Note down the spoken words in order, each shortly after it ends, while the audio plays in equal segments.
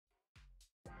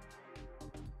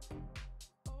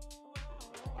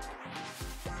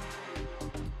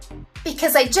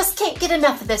because I just can't get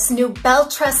enough of this new Belle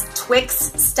Tress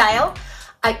TWIX style.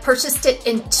 I purchased it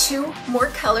in 2 more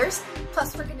colors,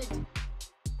 plus we're gonna do...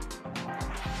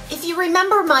 If you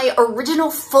remember my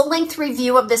original full-length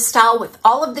review of this style with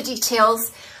all of the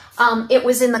details, it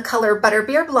was in the color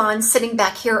Butterbeer Blonde, sitting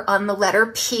back here on the letter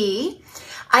P.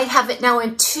 I have it now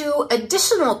in 2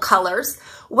 additional colors.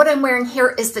 What I'm wearing here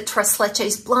is the Tress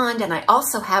TWIX Blonde, and I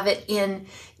also have it in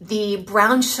the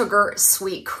Brown Sugar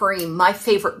Sweet Cream, my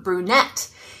favorite brunette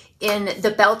in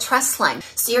the Belle Tress line.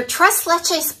 So your Tress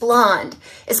TWIX Blonde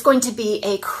is going to be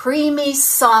a creamy,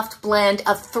 soft blend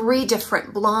of 3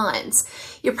 different blondes.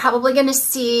 You're probably going to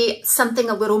see something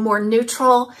a little more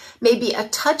neutral, maybe a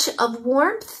touch of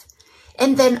warmth,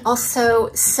 and then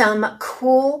also some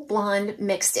cool blonde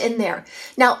mixed in there.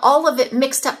 Now, all of it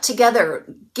mixed up together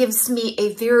gives me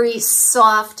a very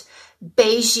soft,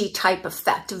 beigey type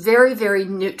effect, very, very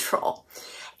neutral.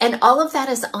 And all of that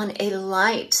is on a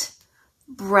light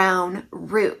brown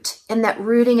root. And that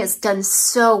rooting is done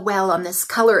so well on this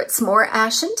color. It's more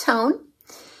ashen tone.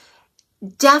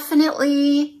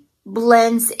 Definitely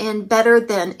blends in better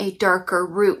than a darker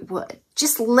root would,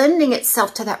 just lending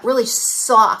itself to that really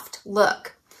soft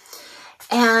look.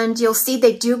 And you'll see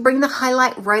they do bring the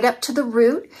highlight right up to the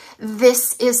root.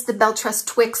 This is the Belle Tress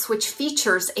TWIX, which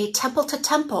features a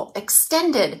temple-to-temple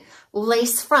extended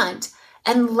lace front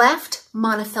and left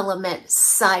monofilament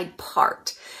side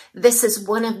part. This is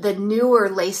one of the newer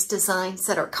lace designs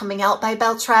that are coming out by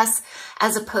Belle Tress,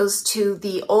 as opposed to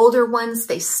the older ones.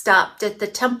 They stopped at the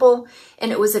temple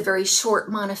and it was a very short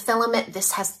monofilament.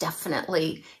 This has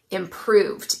definitely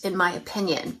improved, in my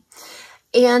opinion.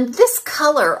 And this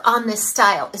color on this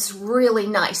style is really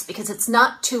nice because it's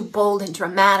not too bold and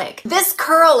dramatic. This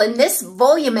curl and this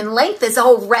volume and length is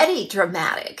already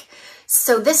dramatic.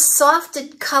 So this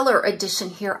softed color addition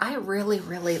here, I really,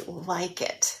 really like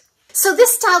it. So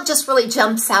this style just really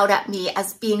jumps out at me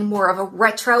as being more of a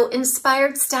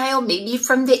retro-inspired style, maybe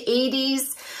from the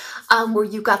 80s, where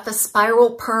you got the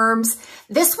spiral perms.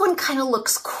 This one kind of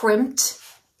looks crimped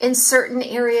in certain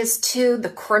areas too. The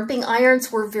crimping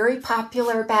irons were very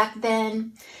popular back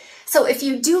then. So if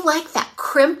you do like that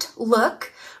crimped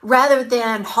look, rather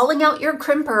than hauling out your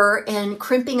crimper and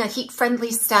crimping a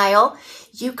heat-friendly style,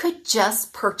 you could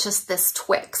just purchase this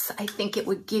TWIX. I think it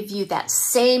would give you that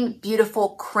same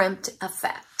beautiful crimped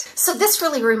effect. So this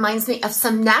really reminds me of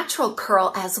some natural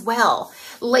curl as well.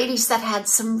 Ladies that had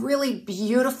some really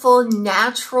beautiful,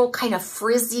 natural, kind of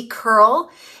frizzy curl,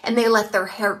 and they let their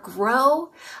hair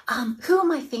grow. Who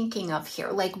am I thinking of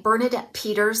here? Like Bernadette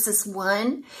Peters is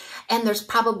one, and there's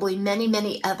probably many,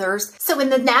 many others. So in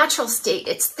the natural state,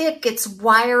 it's thick, it's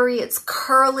wiry, it's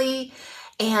curly,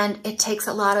 and it takes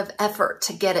a lot of effort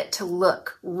to get it to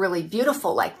look really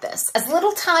beautiful like this. As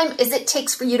little time as it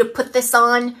takes for you to put this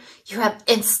on, you have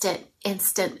instant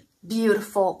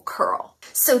beautiful curl.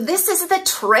 So this is the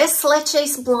Tress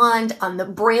TWIX Blonde on the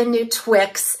brand new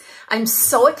TWIX. I'm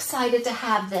so excited to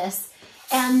have this.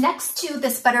 And next to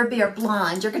this Butterbeer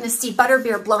Blonde, you're going to see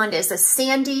Butterbeer Blonde is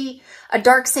a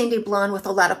dark sandy blonde with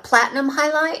a lot of platinum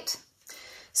highlight.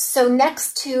 So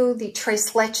next to the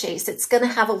Tress TWIX, it's going to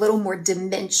have a little more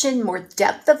dimension, more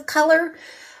depth of color.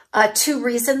 2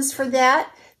 reasons for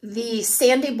that. The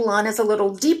sandy blonde is a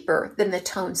little deeper than the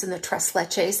tones in the Tress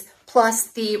TWIX, plus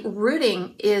the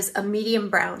rooting is a medium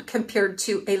brown compared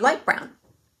to a light brown.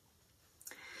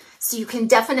 So you can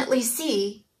definitely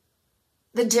see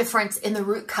the difference in the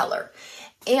root color.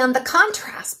 And the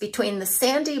contrast between the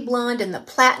sandy blonde and the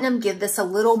platinum give this a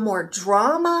little more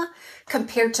drama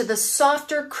compared to the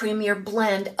softer, creamier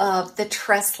blend of the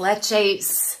Tress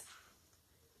TWIX.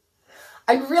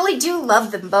 I really do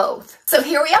love them both. So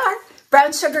here we are,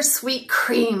 Brown Sugar Sweet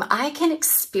Cream. I can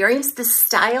experience this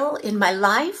style in my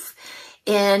life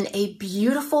in a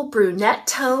beautiful brunette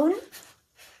tone.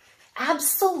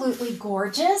 Absolutely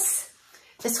gorgeous.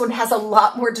 This one has a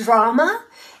lot more drama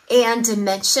and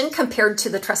dimension compared to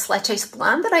the Tress TWIX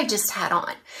Blonde that I just had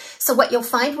on. So what you'll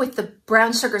find with the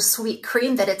Brown Sugar Sweet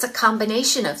Cream, that it's a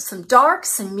combination of some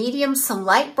darks, some mediums, some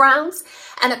light browns,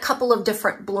 and a couple of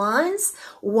different blondes,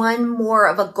 one more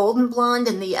of a golden blonde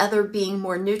and the other being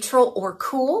more neutral or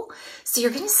cool. So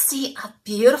you're going to see a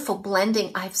beautiful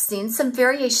blending. I've seen some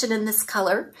variation in this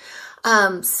color.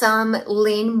 Some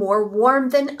lean more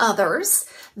warm than others.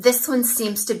 This one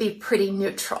seems to be pretty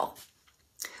neutral.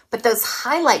 But those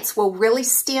highlights will really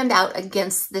stand out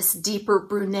against this deeper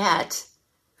brunette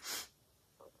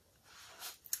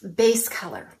base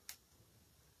color.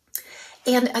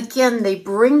 And again, they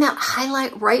bring that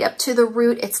highlight right up to the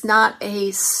root. It's not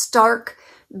a stark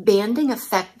banding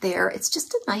effect there. It's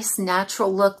just a nice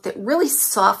natural look that really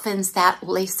softens that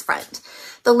lace front.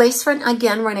 The lace front,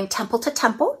 again, running temple to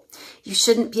temple. You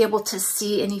shouldn't be able to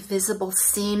see any visible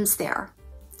seams there.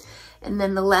 And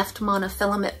then the left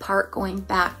monofilament part going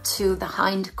back to the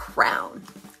hind crown.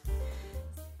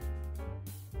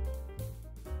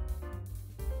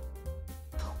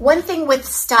 One thing with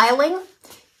styling,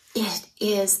 it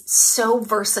is so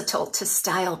versatile to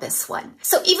style this one.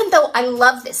 So even though I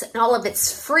love this in all of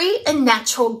its free and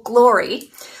natural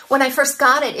glory, when I first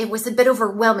got it, it was a bit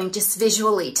overwhelming just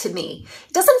visually to me.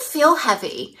 It doesn't feel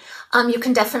heavy. You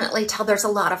can definitely tell there's a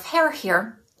lot of hair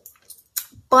here.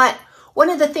 But one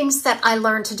of the things that I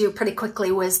learned to do pretty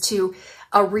quickly was to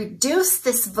reduce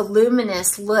this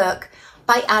voluminous look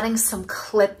by adding some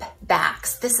clip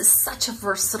backs. This is such a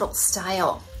versatile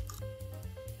style.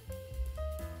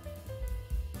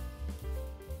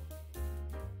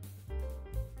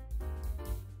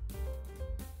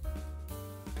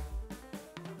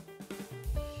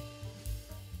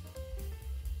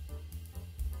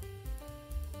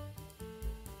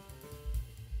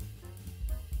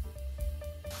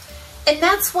 And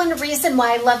that's one reason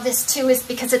why I love this too, is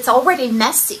because it's already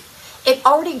messy. It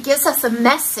already gives us a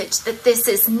message that this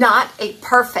is not a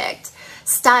perfect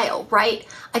style, right?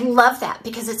 I love that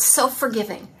because it's so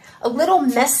forgiving. A little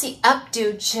messy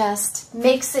updo just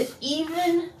makes it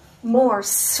even more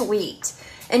sweet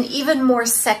and even more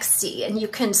sexy. And you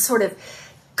can sort of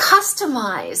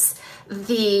customize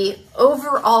the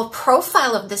overall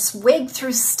profile of this wig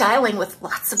through styling with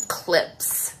lots of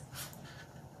clips.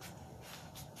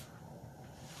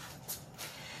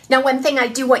 Now, one thing I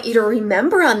do want you to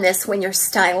remember on this when you're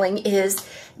styling is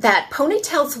that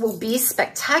ponytails will be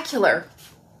spectacular,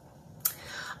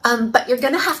 but you're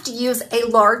going to have to use a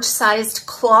large-sized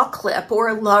claw clip or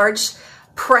a large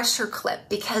pressure clip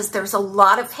because there's a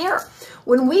lot of hair.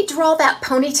 When we draw that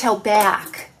ponytail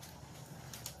back,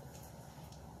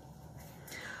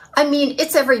 I mean,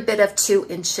 it's every bit of 2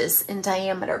 inches in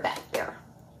diameter back there.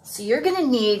 So you're going to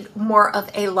need more of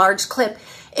a large clip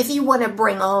if you want to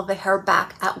bring all of the hair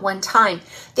back at one time.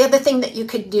 The other thing that you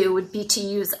could do would be to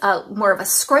use more of a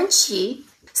scrunchie.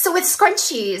 So with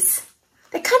scrunchies,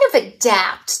 they kind of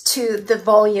adapt to the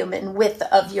volume and width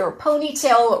of your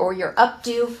ponytail or your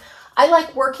updo. I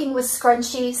like working with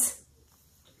scrunchies.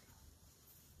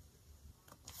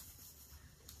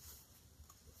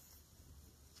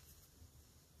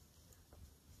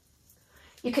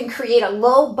 You can create a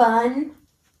low bun,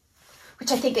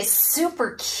 which I think is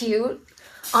super cute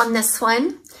on this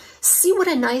one. See what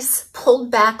a nice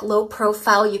pulled back low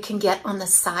profile you can get on the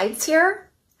sides here?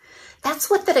 That's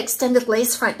what that extended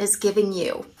lace front is giving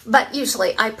you. But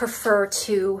usually I prefer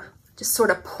to just sort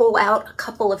of pull out a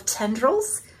couple of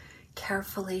tendrils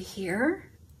carefully here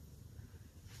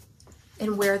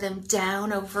and wear them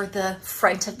down over the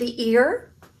front of the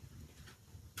ear.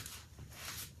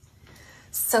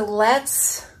 So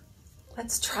let's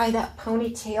try that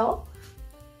ponytail.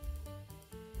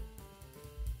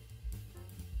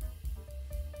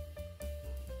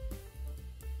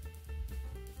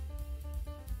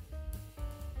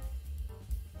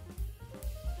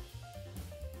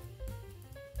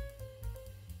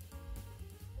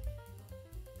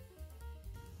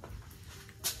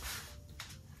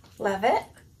 Love it.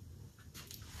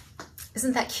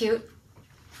 Isn't that cute?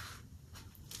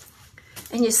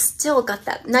 And you still got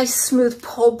that nice smooth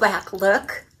pullback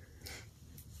look.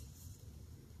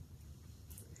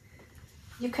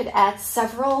 You could add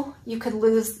several. You could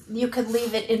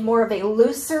leave it in more of a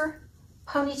looser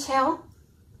ponytail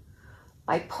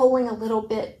by pulling a little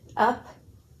bit up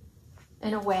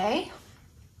and away.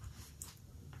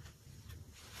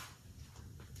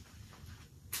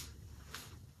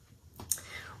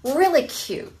 Really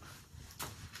cute.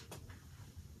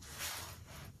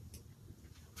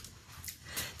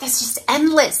 There's just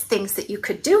endless things that you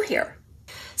could do here.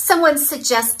 Someone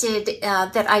suggested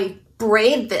that I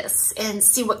braid this and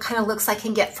see what kind of looks I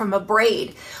can get from a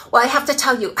braid. Well, I have to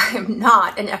tell you, I am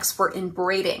not an expert in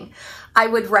braiding. I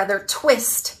would rather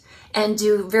twist and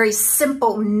do very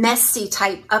simple, messy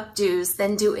type updos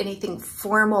than do anything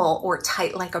formal or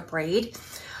tight like a braid.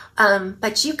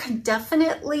 But you can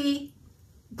definitely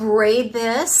braid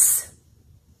this.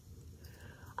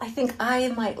 I think I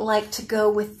might like to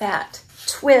go with that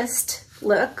twist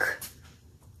look.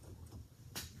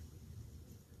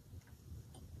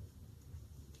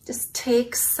 Just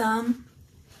take some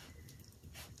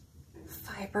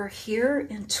fiber here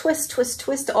and twist, twist,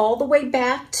 twist all the way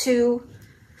back to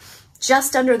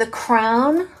just under the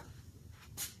crown.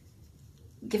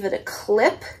 Give it a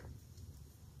clip.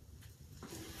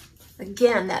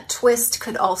 Again, that twist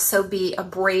could also be a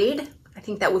braid. I I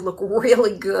think that would look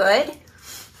really good.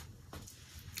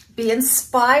 Be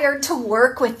inspired to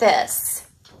work with this.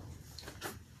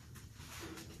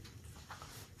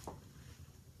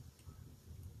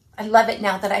 I love it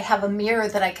now that I have a mirror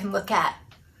that I can look at.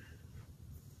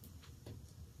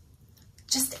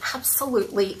 Just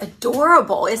absolutely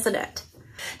adorable, isn't it?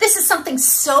 This is something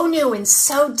so new and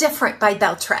so different by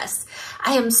Belle Tress.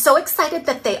 I am so excited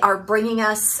that they are bringing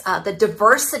us the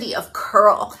diversity of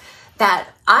curl that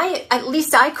at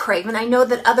least I crave, and I know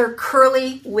that other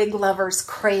curly wig lovers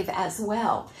crave as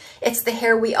well. It's the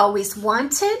hair we always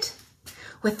wanted,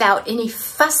 without any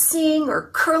fussing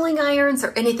or curling irons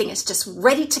or anything. It's just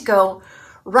ready to go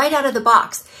right out of the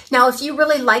box. Now, if you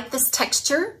really like this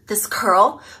texture, this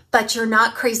curl, but you're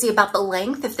not crazy about the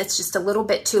length, if it's just a little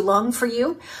bit too long for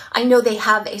you, I know they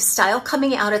have a style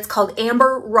coming out. It's called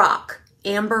Amber Rock.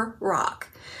 Amber Rock.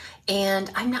 And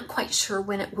I'm not quite sure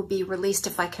when it will be released.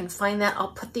 If I can find that,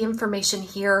 I'll put the information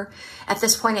here. At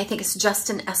this point, I think it's just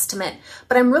an estimate,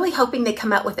 but I'm really hoping they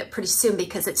come out with it pretty soon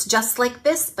because it's just like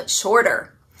this, but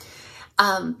shorter.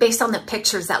 Based on the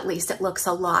pictures, at least, it looks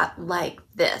a lot like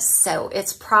this. So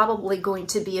it's probably going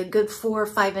to be a good 4 or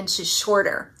 5 inches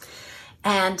shorter.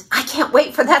 And I can't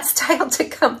wait for that style to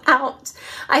come out.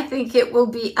 I think it will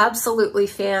be absolutely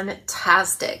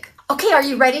fantastic. Okay, are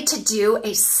you ready to do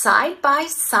a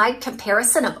side-by-side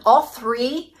comparison of all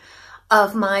 3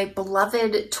 of my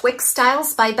beloved Twix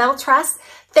styles by Belle Tress?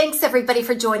 Thanks everybody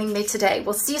for joining me today.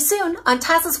 We'll see you soon on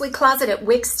TAZSWIG Closet at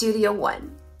Wig Studio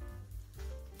 1.